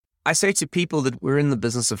I say to people that we're in the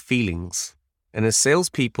business of feelings. And as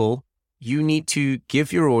salespeople, you need to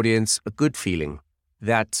give your audience a good feeling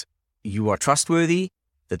that you are trustworthy,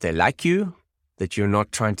 that they like you, that you're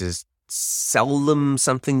not trying to sell them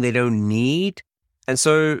something they don't need. And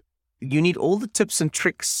so you need all the tips and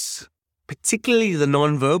tricks, particularly the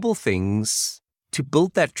nonverbal things, to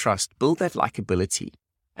build that trust, build that likability.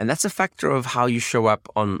 And that's a factor of how you show up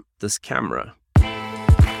on this camera.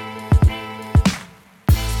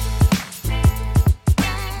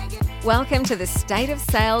 Welcome to the State of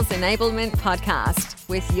Sales Enablement podcast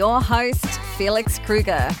with your host, Felix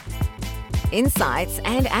Kruger. Insights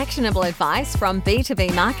and actionable advice from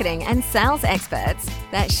B2B marketing and sales experts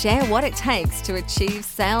that share what it takes to achieve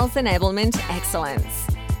sales enablement excellence.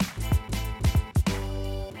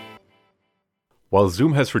 While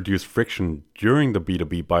Zoom has reduced friction during the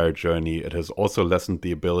B2B buyer journey, it has also lessened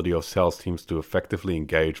the ability of sales teams to effectively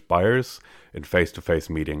engage buyers in face-to-face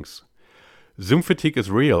meetings. Zoom fatigue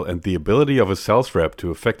is real, and the ability of a sales rep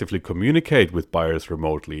to effectively communicate with buyers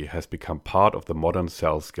remotely has become part of the modern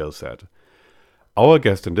sales skill set. Our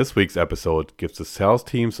guest in this week's episode gives the sales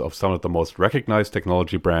teams of some of the most recognized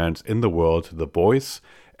technology brands in the world the voice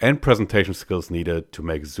and presentation skills needed to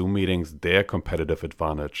make Zoom meetings their competitive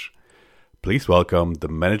advantage. Please welcome the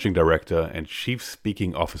Managing Director and Chief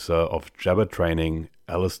Speaking Officer of Jabber Training,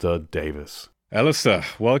 Alistair Davis. Alistair,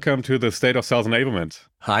 welcome to the State of Sales Enablement.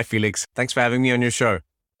 Hi, Felix. Thanks for having me on your show.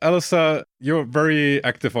 Alistair, you're very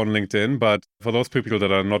active on LinkedIn, but for those people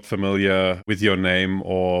that are not familiar with your name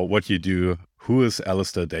or what you do, who is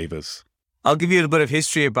Alistair Davis? I'll give you a little bit of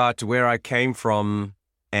history about where I came from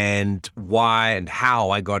and why and how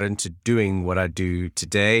I got into doing what I do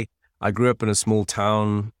today. I grew up in a small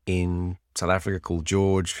town in South Africa called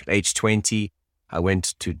George. At age 20, I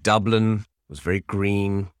went to Dublin. It was very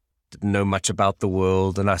green. Didn't know much about the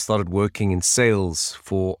world, and I started working in sales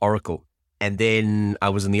for Oracle. And then I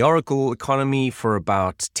was in the Oracle economy for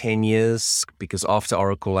about 10 years, because after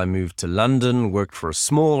Oracle, I moved to London, worked for a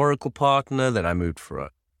small Oracle partner, then I moved for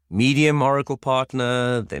a medium Oracle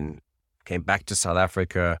partner, then came back to South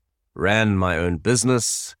Africa, ran my own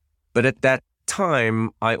business. But at that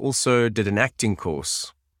time, I also did an acting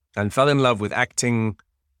course and fell in love with acting.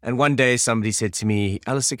 And one day somebody said to me,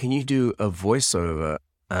 Alistair, can you do a voiceover?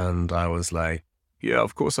 And I was like, yeah,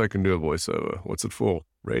 of course I can do a voiceover. What's it for?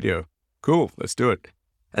 Radio. Cool, let's do it.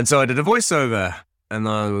 And so I did a voiceover and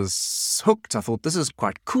I was hooked. I thought, this is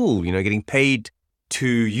quite cool, getting paid to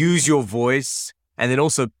use your voice and then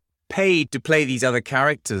also paid to play these other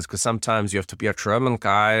characters, because sometimes you have to be a German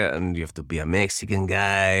guy and you have to be a Mexican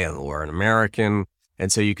guy or an American. And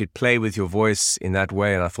so you could play with your voice in that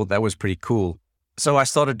way. And I thought that was pretty cool. So I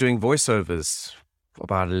started doing voiceovers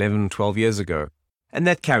about 11, 12 years ago. And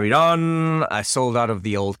that carried on. I sold out of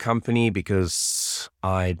the old company because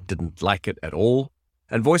I didn't like it at all.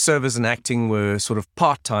 And voiceovers and acting were sort of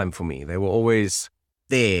part-time for me. They were always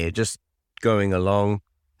there, just going along.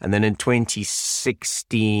 And then in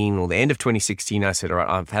 2016, or the end of 2016, I said, all right,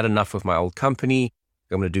 I've had enough of my old company.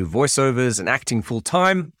 I'm going to do voiceovers and acting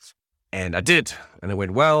full-time. And I did. And it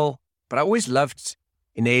went well. But I always loved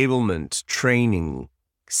enablement, training,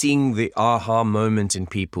 seeing the aha moment in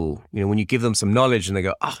people, when you give them some knowledge and they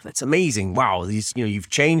go, oh, that's amazing. Wow, you've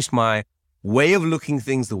changed my way of looking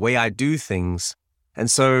things, the way I do things. And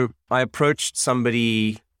so I approached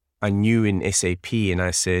somebody I knew in SAP and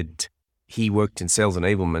I said, he worked in sales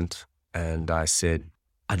enablement. And I said,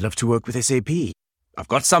 I'd love to work with SAP. I've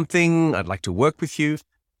got something, I'd like to work with you.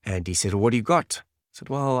 And he said, well, what do you got? I said,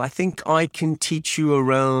 well, I think I can teach you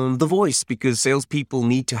around the voice, because salespeople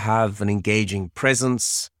need to have an engaging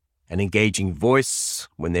presence, an engaging voice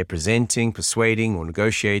when they're presenting, persuading, or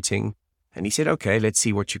negotiating. And he said, okay, let's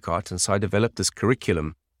see what you got. And so I developed this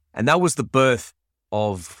curriculum. And that was the birth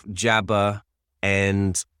of Jabber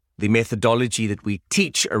and the methodology that we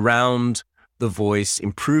teach around the voice,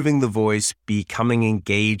 improving the voice, becoming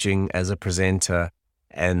engaging as a presenter.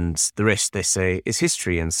 And the rest, they say, is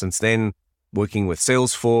history. And since then, working with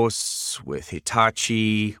Salesforce, with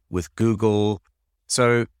Hitachi, with Google.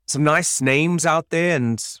 So some nice names out there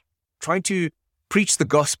and trying to preach the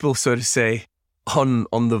gospel, so to say, on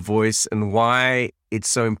the voice and why it's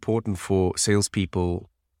so important for salespeople,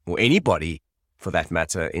 or anybody for that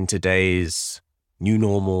matter, in today's new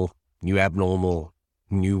normal, new abnormal,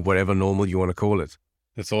 new whatever normal you want to call it.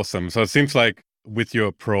 That's awesome. So it seems like with your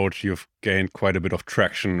approach, you've gained quite a bit of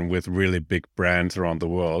traction with really big brands around the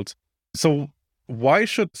world. So why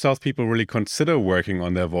should salespeople really consider working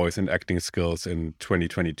on their voice and acting skills in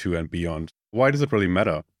 2022 and beyond? Why does it really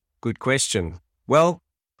matter? Good question. Well,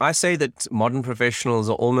 I say that modern professionals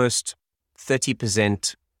are almost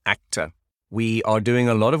 30% actor. we are doing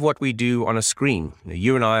a lot of what we do on a screen.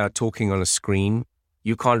 You and I are talking on a screen.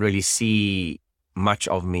 You can't really see much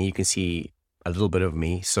of me. You can see a little bit of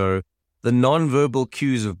me. So the nonverbal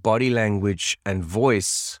cues of body language and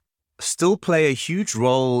voice still play a huge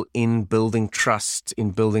role in building trust,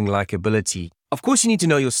 in building likability. Of course, you need to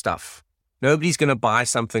know your stuff. Nobody's going to buy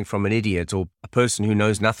something from an idiot or a person who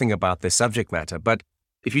knows nothing about their subject matter. But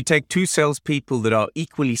if you take two salespeople that are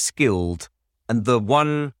equally skilled and the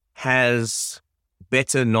one has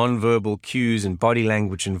better nonverbal cues and body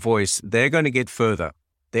language and voice, they're going to get further.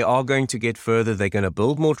 They are going to get further. They're going to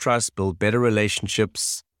build more trust, build better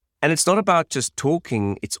relationships. And it's not about just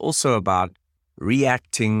talking. It's also about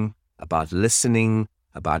reacting, about listening,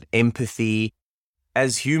 about empathy.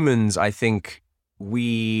 As humans, I think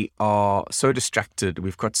we are so distracted.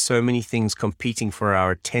 We've got so many things competing for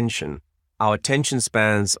our attention. Our attention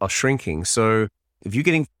spans are shrinking. So if you're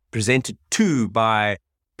getting presented to by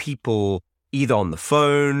people either on the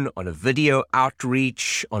phone, on a video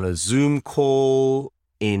outreach, on a Zoom call,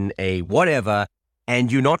 in a whatever,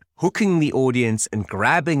 and you're not hooking the audience and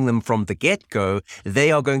grabbing them from the get-go,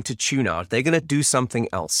 they are going to tune out. They're going to do something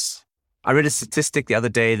else. I read a statistic the other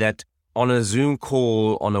day that on a Zoom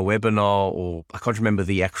call, on a webinar, or I can't remember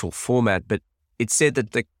the actual format, but it said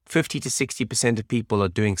that the 50 to 60% of people are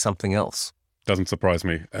doing something else. Doesn't surprise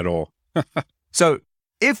me at all. So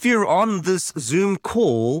if you're on this Zoom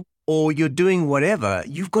call or you're doing whatever,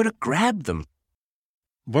 you've got to grab them.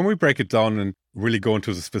 When we break it down and really go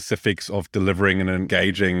into the specifics of delivering an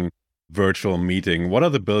engaging virtual meeting, what are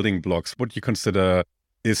the building blocks? What do you consider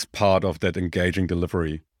is part of that engaging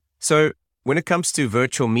delivery? So when it comes to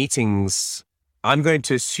virtual meetings, I'm going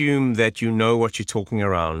to assume that you know what you're talking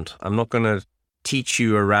around. I'm not going to teach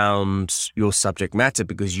you around your subject matter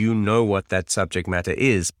because you know what that subject matter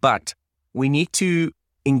is. But we need to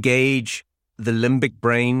engage the limbic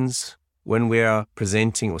brains when we are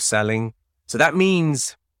presenting or selling. So that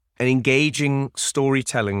means an engaging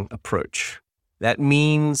storytelling approach. That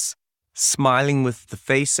means smiling with the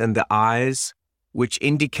face and the eyes, which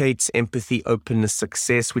indicates empathy, openness,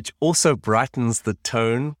 success, which also brightens the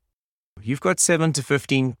tone. You've got 7 to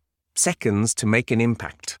 15 seconds to make an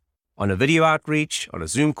impact. On a video outreach, on a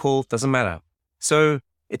Zoom call, doesn't matter. So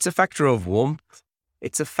it's a factor of warmth.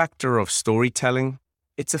 It's a factor of storytelling.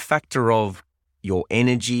 It's a factor of your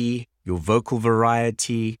energy, your vocal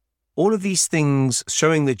variety, all of these things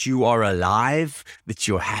showing that you are alive, that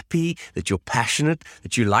you're happy, that you're passionate,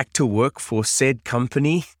 that you like to work for said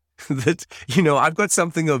company, that, I've got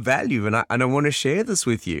something of value and I want to share this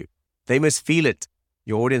with you. They must feel it.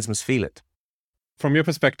 Your audience must feel it. From your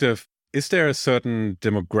perspective, is there a certain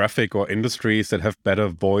demographic or industries that have better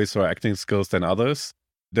voice or acting skills than others?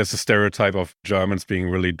 There's a stereotype of Germans being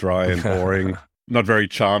really dry and boring. Not very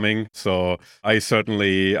charming. So I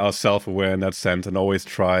certainly are self-aware in that sense and always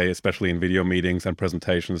try, especially in video meetings and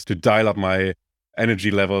presentations, to dial up my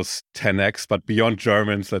energy levels 10x. But beyond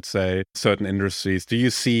Germans, let's say, certain industries, do you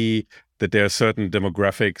see that there are certain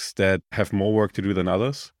demographics that have more work to do than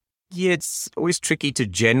others? Yeah, it's always tricky to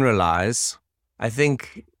generalize. I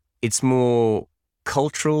think it's more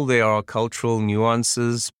cultural. There are cultural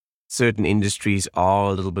nuances. Certain industries are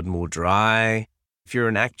a little bit more dry. If you're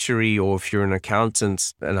an actuary or if you're an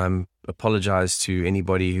accountant, and I apologize to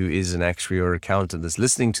anybody who is an actuary or accountant that's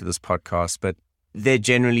listening to this podcast, but they're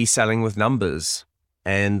generally selling with numbers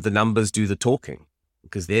and the numbers do the talking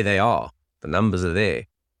because there they are. The numbers are there.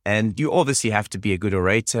 And you obviously have to be a good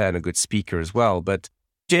orator and a good speaker as well. But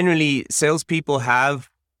generally, salespeople have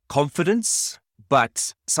confidence,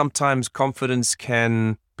 but sometimes confidence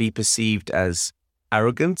can be perceived as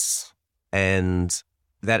arrogance, and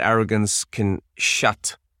that arrogance can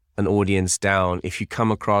shut an audience down if you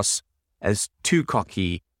come across as too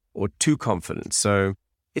cocky or too confident. So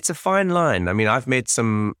it's a fine line. I mean, I've met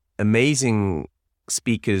some amazing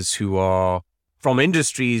speakers who are from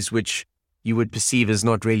industries which you would perceive as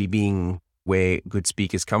not really being where good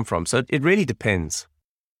speakers come from. So it really depends.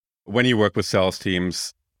 When you work with sales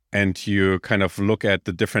teams and you kind of look at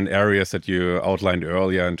the different areas that you outlined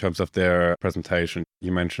earlier in terms of their presentation,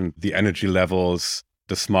 you mentioned the energy levels,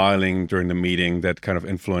 the smiling during the meeting that kind of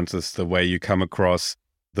influences the way you come across,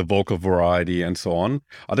 the vocal variety and so on.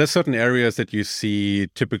 Are there certain areas that you see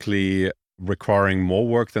typically requiring more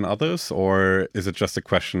work than others, or is it just a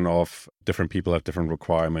question of different people have different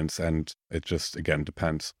requirements and it just, again,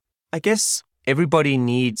 depends? I guess everybody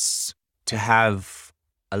needs to have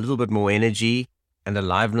a little bit more energy and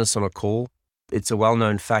aliveness on a call. It's a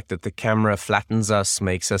well-known fact that the camera flattens us,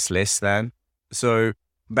 makes us less than. So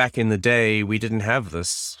back in the day, we didn't have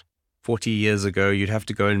this. 40 years ago, you'd have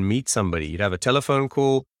to go and meet somebody. You'd have a telephone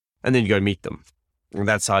call and then you go meet them. And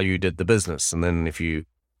that's how you did the business. And then if you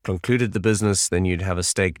concluded the business, then you'd have a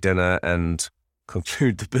steak dinner and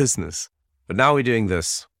conclude the business. But now we're doing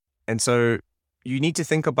this. And so you need to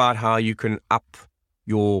think about how you can up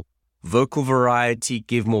your vocal variety,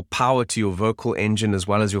 give more power to your vocal engine as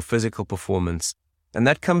well as your physical performance. And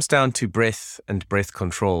that comes down to breath and breath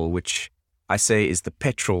control, which I say is the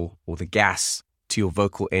petrol or the gas to your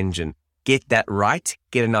vocal engine. Get that right,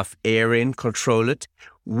 get enough air in, control it,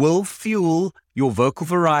 will fuel your vocal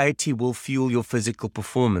variety, will fuel your physical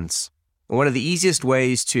performance. And one of the easiest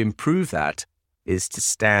ways to improve that is to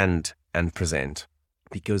stand and present,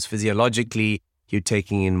 because physiologically you're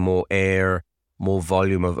taking in more air, more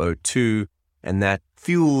volume of O2, and that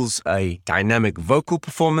fuels a dynamic vocal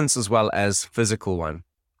performance as well as physical one.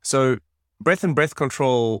 So breath and breath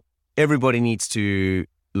control, everybody needs to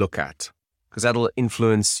look at, because that'll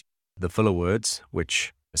influence the filler words,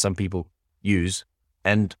 which some people use.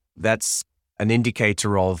 And that's an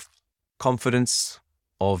indicator of confidence,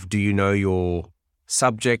 of do you know your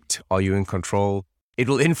subject? Are you in control? It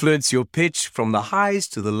will influence your pitch from the highs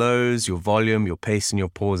to the lows, your volume, your pace, and your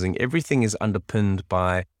pausing. Everything is underpinned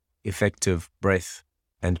by effective breath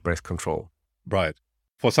and breath control. Right.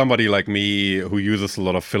 For somebody like me who uses a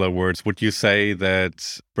lot of filler words, would you say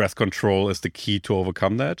that breath control is the key to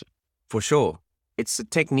overcome that? For sure. It's a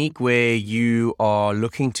technique where you are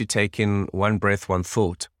looking to take in one breath, one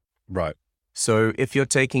thought. Right. So if you're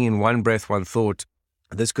taking in one breath, one thought,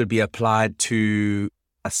 this could be applied to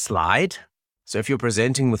a slide. So if you're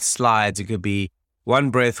presenting with slides, it could be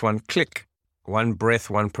one breath, one click, one breath,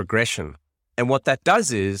 one progression. And what that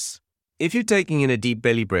does is, if you're taking in a deep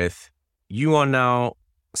belly breath, you are now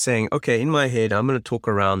saying, okay, in my head, I'm going to talk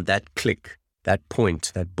around that click, that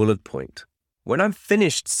point, that bullet point. When I'm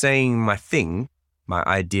finished saying my thing, my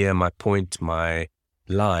idea, my point, my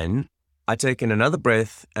line, I take in another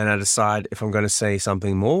breath and I decide if I'm going to say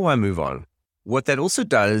something more or I move on. What that also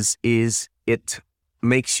does is it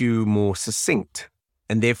makes you more succinct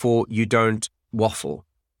and therefore you don't waffle,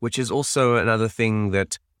 which is also another thing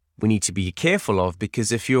that we need to be careful of,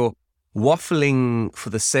 because if you're waffling for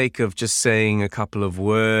the sake of just saying a couple of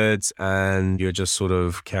words and you're just sort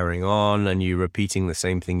of carrying on and you're repeating the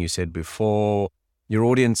same thing you said before, your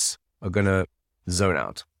audience are going to zone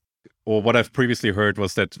out. Or what I've previously heard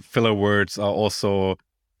was that filler words are also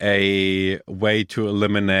a way to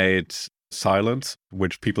eliminate silence,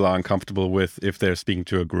 which people are uncomfortable with if they're speaking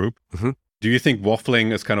to a group. Mm-hmm. Do you think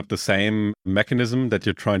waffling is kind of the same mechanism, that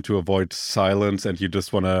you're trying to avoid silence and you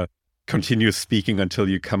just want to continue speaking until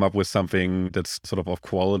you come up with something that's sort of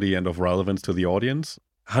quality and of relevance to the audience?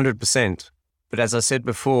 100%. But as I said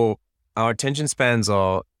before, our attention spans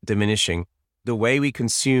are diminishing. The way we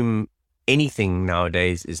consume anything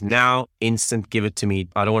nowadays is now, instant, give it to me.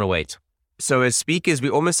 I don't want to wait. So as speakers, we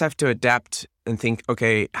almost have to adapt and think,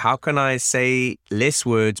 okay, how can I say less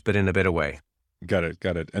words but in a better way? Got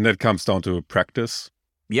it. And that comes down to practice.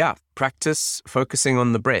 Yeah, practice focusing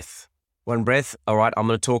on the breath. One breath, all right, I'm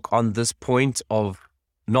going to talk on this point of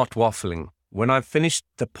not waffling. When I've finished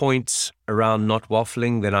the point around not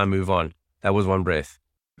waffling, then I move on. That was one breath.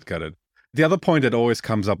 Got it. The other point that always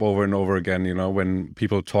comes up over and over again, when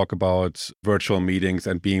people talk about virtual meetings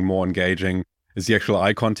and being more engaging, is the actual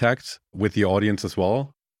eye contact with the audience as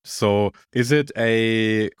well. So is it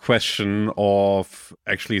a question of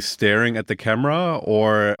actually staring at the camera,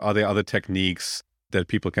 or are there other techniques that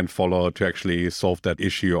people can follow to actually solve that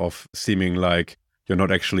issue of seeming like you're not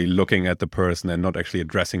actually looking at the person and not actually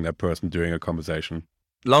addressing that person during a conversation?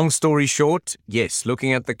 Long story short, yes,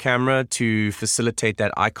 looking at the camera to facilitate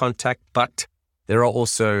that eye contact, but there are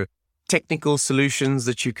also technical solutions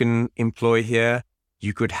that you can employ here.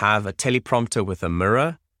 You could have a teleprompter with a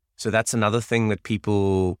mirror. So that's another thing that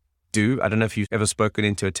people do. I don't know if you've ever spoken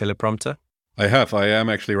into a teleprompter. I have. I am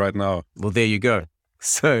actually right now. Well, there you go.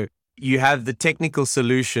 So you have the technical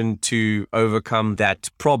solution to overcome that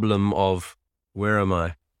problem of, where am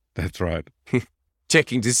I? That's right.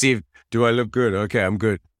 Checking to see if, do I look good? Okay, I'm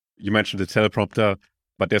good. You mentioned the teleprompter,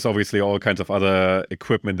 but there's obviously all kinds of other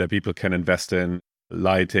equipment that people can invest in,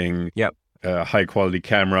 lighting, Yep. High quality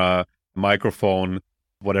camera, microphone,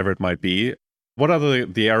 whatever it might be. What are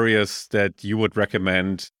the areas that you would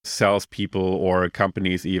recommend salespeople or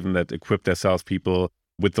companies even that equip their salespeople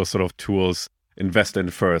with those sort of tools invest in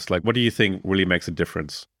first? Like, what do you think really makes a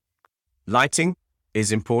difference? Lighting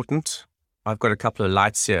is important. I've got a couple of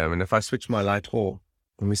lights here. And if I switch my light, let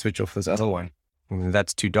me switch off this other one.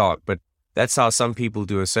 That's too dark. But that's how some people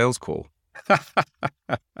do a sales call.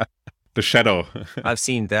 The shadow. I've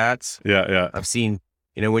seen that. Yeah. I've seen,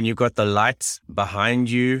 when you've got the light behind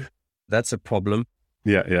you, that's a problem.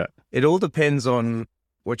 Yeah. It all depends on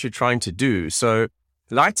what you're trying to do. So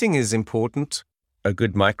Lighting is important, a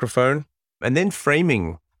good microphone, and then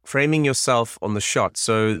framing yourself on the shot.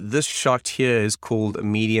 So this shot here is called a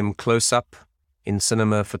medium close-up in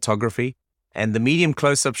cinema photography. And the medium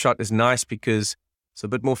close-up shot is nice because it's a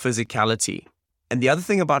bit more physicality. And the other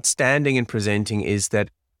thing about standing and presenting is that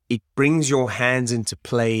it brings your hands into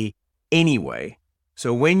play anyway.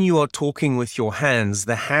 So when you are talking with your hands,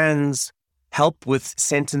 the hands help with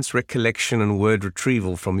sentence recollection and word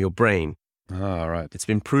retrieval from your brain. Ah, right. It's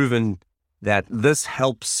been proven that this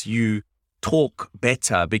helps you talk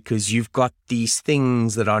better because you've got these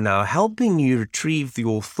things that are now helping you retrieve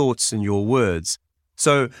your thoughts and your words.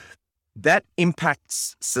 So that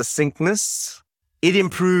impacts succinctness. It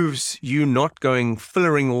improves you not going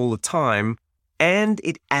fillering all the time, and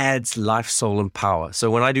it adds life, soul, and power.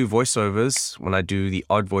 So when I do voiceovers, when I do the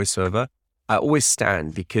odd voiceover, I always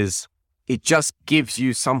stand because it just gives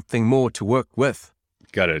you something more to work with.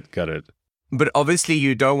 Got it. But obviously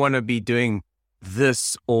you don't want to be doing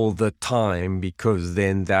this all the time because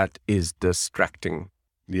then that is distracting.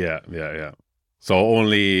 Yeah. So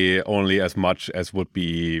only as much as would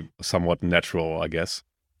be somewhat natural, I guess.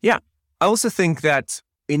 Yeah. I also think that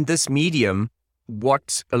in this medium,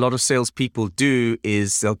 what a lot of salespeople do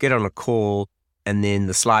is they'll get on a call and then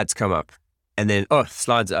the slides come up and then,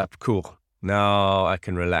 slides are up. Cool. Now I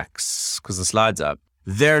can relax because the slides are up.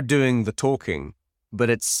 They're doing the talking, but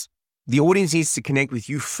the audience needs to connect with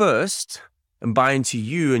you first and buy into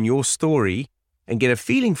you and your story and get a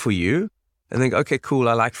feeling for you and think, okay, cool,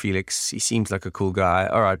 I like Felix. He seems like a cool guy.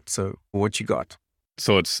 All right, so what you got?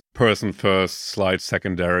 So it's person first, slide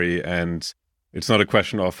secondary, and it's not a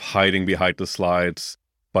question of hiding behind the slides,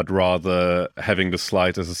 but rather having the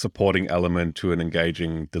slides as a supporting element to an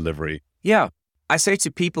engaging delivery. Yeah. I say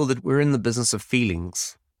to people that we're in the business of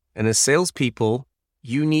feelings. And as salespeople,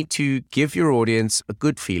 you need to give your audience a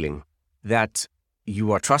good feeling that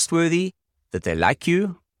you are trustworthy, that they like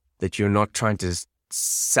you, that you're not trying to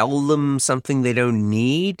sell them something they don't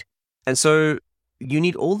need. And so you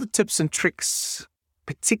need all the tips and tricks,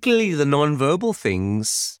 particularly the nonverbal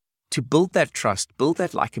things, to build that trust, build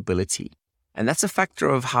that likability. And that's a factor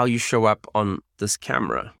of how you show up on this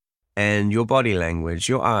camera and your body language,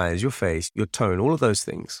 your eyes, your face, your tone, all of those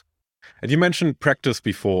things. And you mentioned practice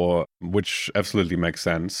before, which absolutely makes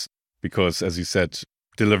sense because, as you said,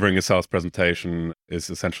 delivering a sales presentation is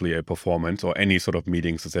essentially a performance, or any sort of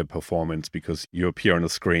meetings is a performance because you appear on a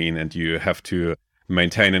screen and you have to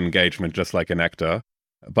maintain an engagement just like an actor.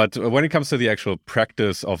 But when it comes to the actual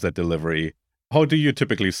practice of that delivery, how do you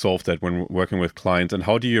typically solve that when working with clients? And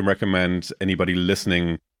how do you recommend anybody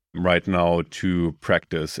listening right now to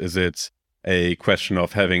practice? Is it a question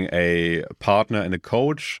of having a partner and a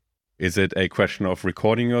coach? Is it a question of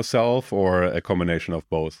recording yourself, or a combination of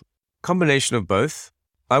both? Combination of both.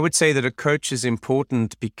 I would say that a coach is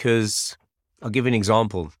important because I'll give you an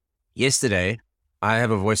example. Yesterday, I have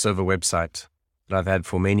a voiceover website that I've had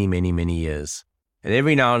for many, many, many years. And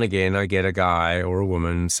every now and again, I get a guy or a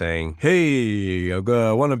woman saying, hey, I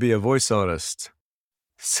want to be a voice artist.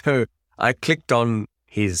 So I clicked on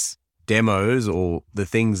his demos or the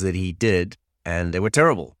things that he did, and they were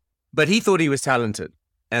terrible. But he thought he was talented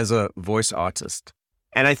as a voice artist.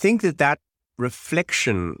 And I think that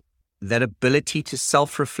reflection, that ability to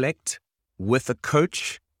self-reflect with a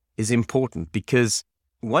coach is important, because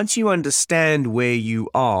once you understand where you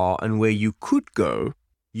are and where you could go,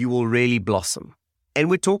 you will really blossom. And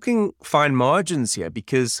we're talking fine margins here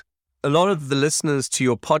because a lot of the listeners to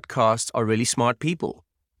your podcast are really smart people.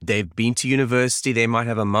 They've been to university, they might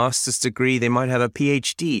have a master's degree, they might have a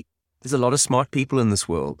PhD. There's a lot of smart people in this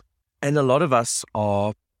world. And a lot of us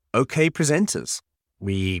are okay presenters.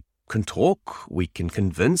 We can talk, we can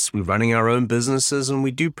convince, we're running our own businesses and we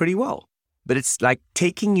do pretty well. But it's like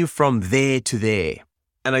taking you from there to there.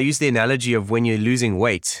 And I use the analogy of when you're losing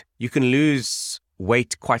weight, you can lose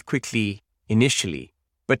weight quite quickly initially.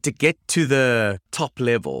 But to get to the top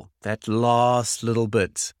level, that last little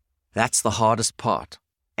bit, that's the hardest part.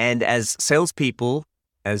 And as salespeople,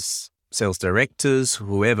 as sales directors,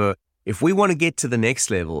 whoever, if we want to get to the next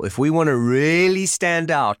level, if we want to really stand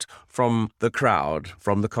out from the crowd,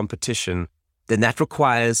 from the competition, then that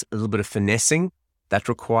requires a little bit of finessing. That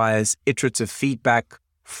requires iterative feedback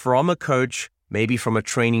from a coach, maybe from a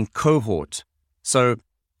training cohort. So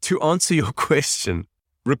to answer your question,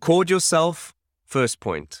 record yourself, first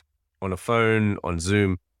point, on a phone, on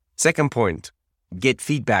Zoom. Second point, get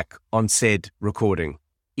feedback on said recording,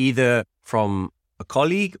 either from a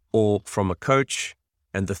colleague or from a coach.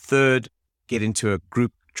 And the third, get into a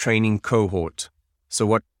group training cohort. So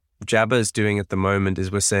what Jabba is doing at the moment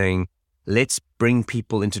is we're saying, let's bring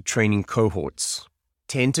people into training cohorts,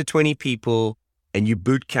 10 to 20 people and you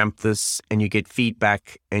boot camp this and you get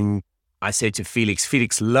feedback. And I said to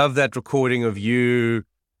Felix, love that recording of you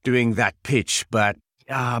doing that pitch, but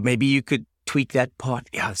maybe you could tweak that part.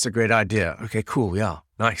 Yeah, that's a great idea. Okay, cool. Yeah,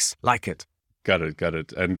 nice. Like it. Got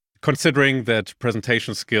it. And considering that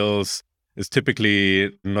presentation skills is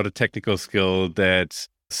typically not a technical skill that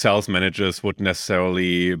sales managers would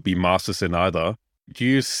necessarily be masters in either, do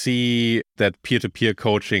you see that peer-to-peer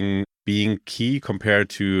coaching being key compared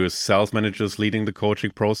to sales managers leading the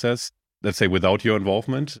coaching process, let's say without your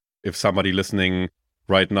involvement? If somebody listening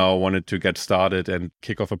right now wanted to get started and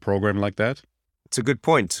kick off a program like that? It's a good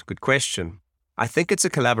point. Good question. I think it's a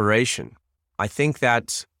collaboration. I think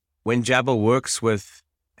that when Jabber works with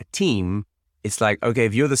a team, it's like, okay,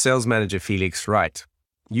 if you're the sales manager, Felix, right,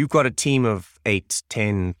 you've got a team of 8,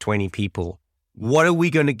 10, 20 people. What are we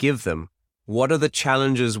going to give them? What are the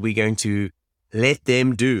challenges we're going to let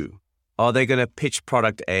them do? Are they going to pitch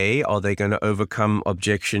product A? Are they going to overcome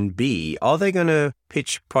objection B? Are they going to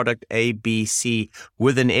pitch product A, B, C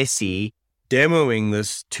with an SE, demoing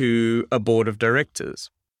this to a board of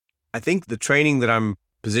directors? I think the training that I'm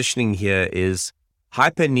positioning here is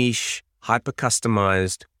hyper niche, hyper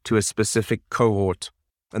customized to a specific cohort.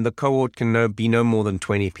 And the cohort can be no more than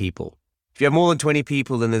 20 people. If you have more than 20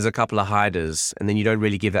 people, then there's a couple of hiders, and then you don't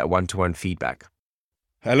really give that one-to-one feedback.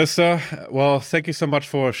 Alistair, well, thank you so much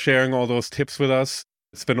for sharing all those tips with us.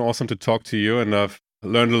 It's been awesome to talk to you, and I've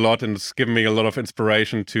learned a lot, and it's given me a lot of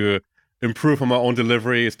inspiration to improve on my own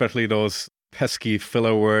delivery, especially those pesky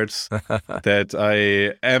filler words that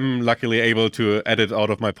I am luckily able to edit out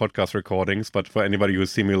of my podcast recordings. But for anybody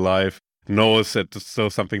who's seen me live knows that it's still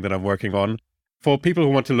something that I'm working on. For people who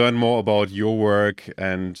want to learn more about your work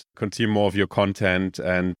and consume more of your content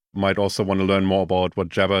and might also want to learn more about what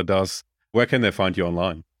Jabber does, where can they find you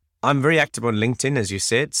online? I'm very active on LinkedIn, as you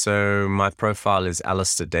said. So my profile is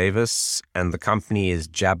Alistair Davis and the company is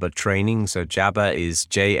Jabber Training. So Jabber is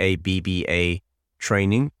Jabba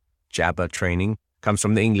training. Jabber Training comes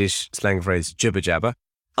from the English slang phrase jibber jabber.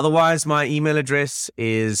 Otherwise, my email address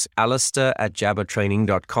is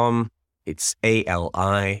alistair@jabbertraining.com. It's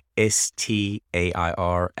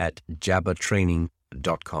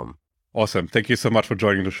alistair@jabbertraining.com. Awesome. Thank you so much for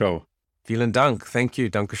joining the show. Vielen Dank. Thank you.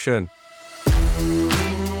 Dankeschön.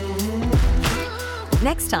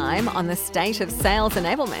 Next time on the State of Sales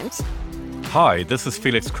Enablement. Hi, this is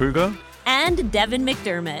Felix Kruger. And Devin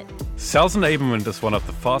McDermott. Sales enablement is one of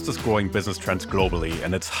the fastest growing business trends globally,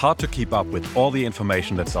 and it's hard to keep up with all the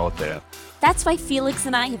information that's out there. That's why Felix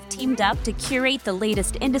and I have teamed up to curate the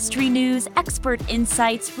latest industry news, expert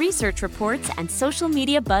insights, research reports, and social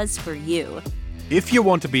media buzz for you. If you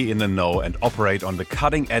want to be in the know and operate on the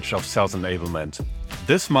cutting edge of sales enablement,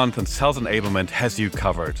 this month in Sales Enablement has you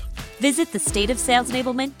covered. Visit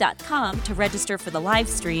thestateofsalesenablement.com to register for the live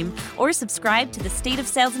stream or subscribe to the State of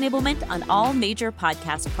Sales Enablement on all major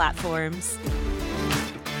podcast platforms.